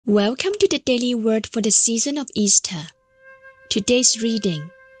Welcome to the Daily Word for the season of Easter. Today's reading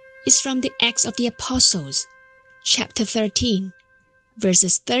is from the Acts of the Apostles, chapter 13,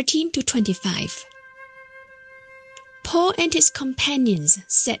 verses 13 to 25. Paul and his companions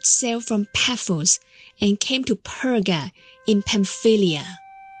set sail from Paphos and came to Perga in Pamphylia.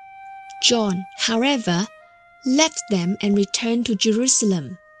 John, however, left them and returned to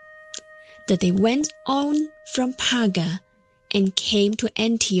Jerusalem. That they went on from Perga and came to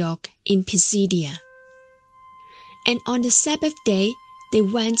Antioch in Pisidia. And on the Sabbath day they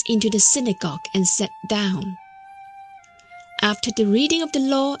went into the synagogue and sat down. After the reading of the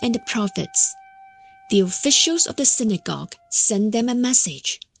law and the prophets, the officials of the synagogue sent them a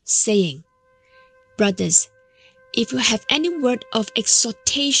message, saying, "Brothers, if you have any word of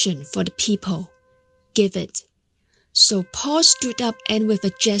exhortation for the people, give it." So Paul stood up and with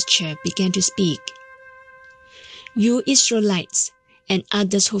a gesture began to speak. "You Israelites and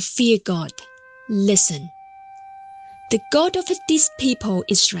others who fear God, listen. The God of this people,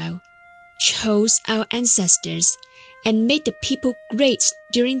 Israel, chose our ancestors and made the people great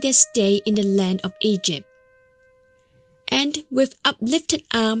during their stay in the land of Egypt. And with uplifted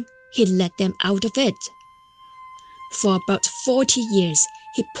arm, he led them out of it. For about 40 years,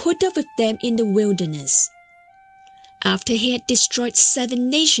 he put up with them in the wilderness. After he had destroyed 7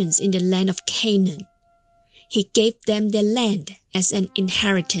 nations in the land of Canaan, he gave them their land as an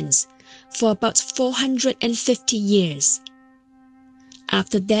inheritance for about 450 years.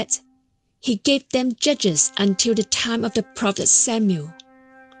 After that, he gave them judges until the time of the prophet Samuel.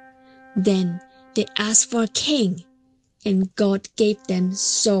 Then they asked for a king, and God gave them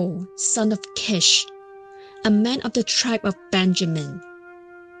Saul, son of Kish, a man of the tribe of Benjamin,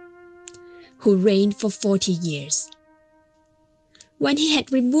 who reigned for 40 years. When he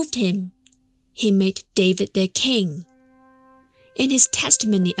had removed him, he made David their king. In his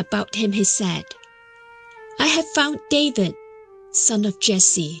testimony about him he said, "I have found David, son of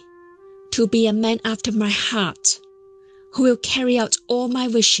Jesse, to be a man after my heart, who will carry out all my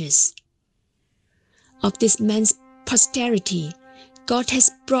wishes." Of this man's posterity, God has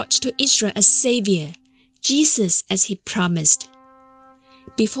brought to Israel a Savior, Jesus, as he promised.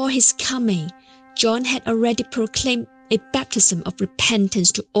 Before his coming, John had already proclaimed a baptism of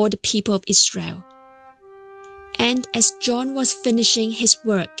repentance to all the people of Israel. And as John was finishing his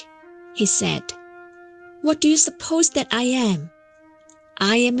work, he said, "What do you suppose that I am?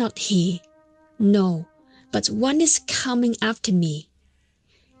 I am not he. No, but one is coming after me.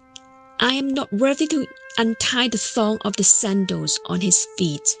 I am not worthy to untie the thong of the sandals on his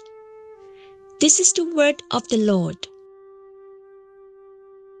feet." This is the word of the Lord.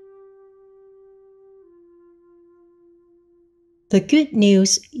 The good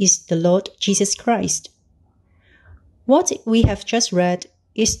news is the Lord Jesus Christ. What we have just read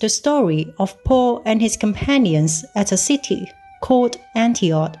is the story of Paul and his companions at a city called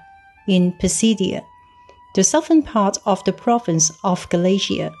Antioch in Pisidia, the southern part of the province of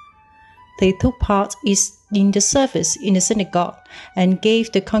Galatia. They took part in the service in the synagogue and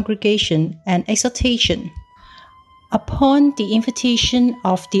gave the congregation an exhortation. Upon the invitation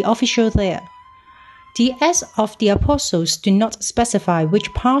of the official there, the Acts of the Apostles do not specify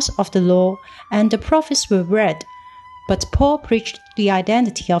which parts of the law and the prophets were read, but Paul preached the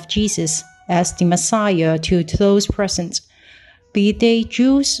identity of Jesus as the Messiah to those present, be they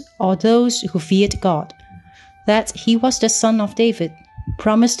Jews or those who feared God, that he was the son of David,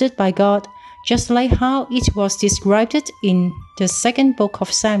 promised by God, just like how it was described in the second book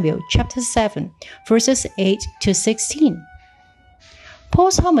of Samuel, chapter 7, verses 8 to 16.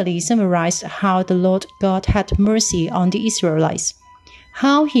 Paul's homily summarized how the Lord God had mercy on the Israelites,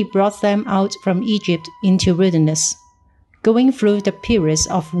 how he brought them out from Egypt into wilderness, going through the periods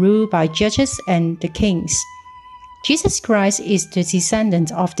of rule by judges and the kings. Jesus Christ is the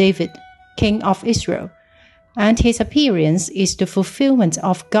descendant of David, king of Israel, and his appearance is the fulfillment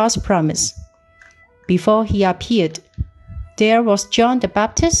of God's promise. Before he appeared, there was John the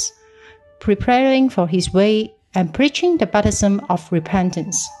Baptist, preparing for his way and preaching the baptism of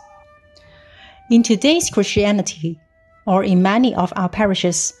repentance. In today's Christianity, or in many of our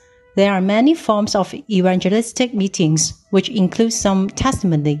parishes, there are many forms of evangelistic meetings which include some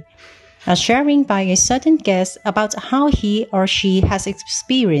testimony, a sharing by a certain guest about how he or she has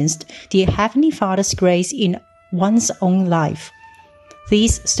experienced the Heavenly Father's grace in one's own life.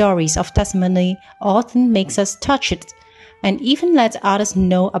 These stories of testimony often makes us touched and even let others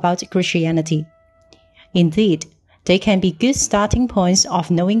know about Christianity. Indeed, they can be good starting points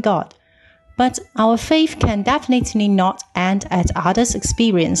of knowing God, but our faith can definitely not end at others'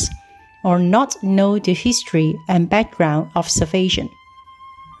 experience or not know the history and background of salvation.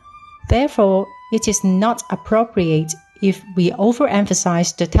 Therefore, it is not appropriate if we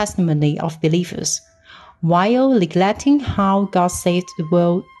overemphasize the testimony of believers, while neglecting how God saved the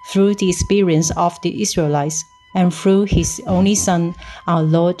world through the experience of the Israelites and through His only Son, our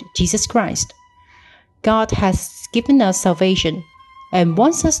Lord Jesus Christ. God has given us salvation and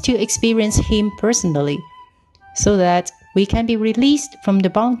wants us to experience Him personally, so that we can be released from the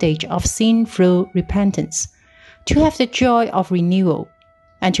bondage of sin through repentance, to have the joy of renewal,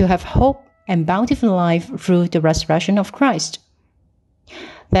 and to have hope and bountiful life through the resurrection of Christ.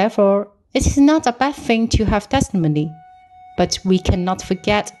 Therefore, it is not a bad thing to have testimony, but we cannot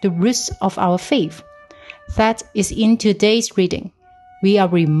forget the roots of our faith. That is in today's reading. We are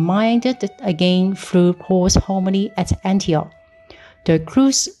reminded again through Paul's homily at Antioch. The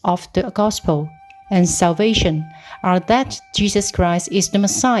crux of the gospel and salvation are that Jesus Christ is the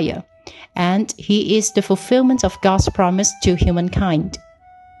Messiah, and He is the fulfillment of God's promise to humankind.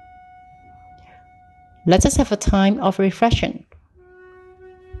 Let us have a time of reflection.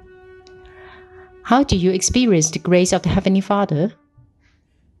 How do you experience the grace of the Heavenly Father?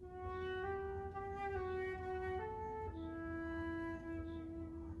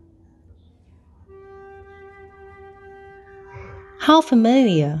 How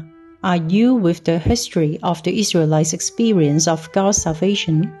familiar are you with the history of the Israelites' experience of God's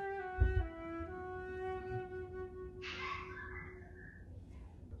salvation?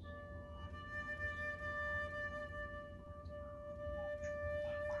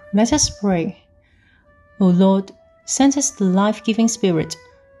 Let us pray. O Lord, send us the life-giving Spirit,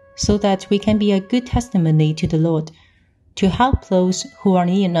 so that we can be a good testimony to the Lord, to help those who are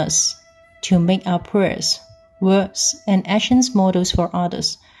near us, to make our prayers, words, and actions models for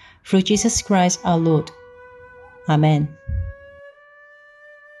others, through Jesus Christ our Lord. Amen.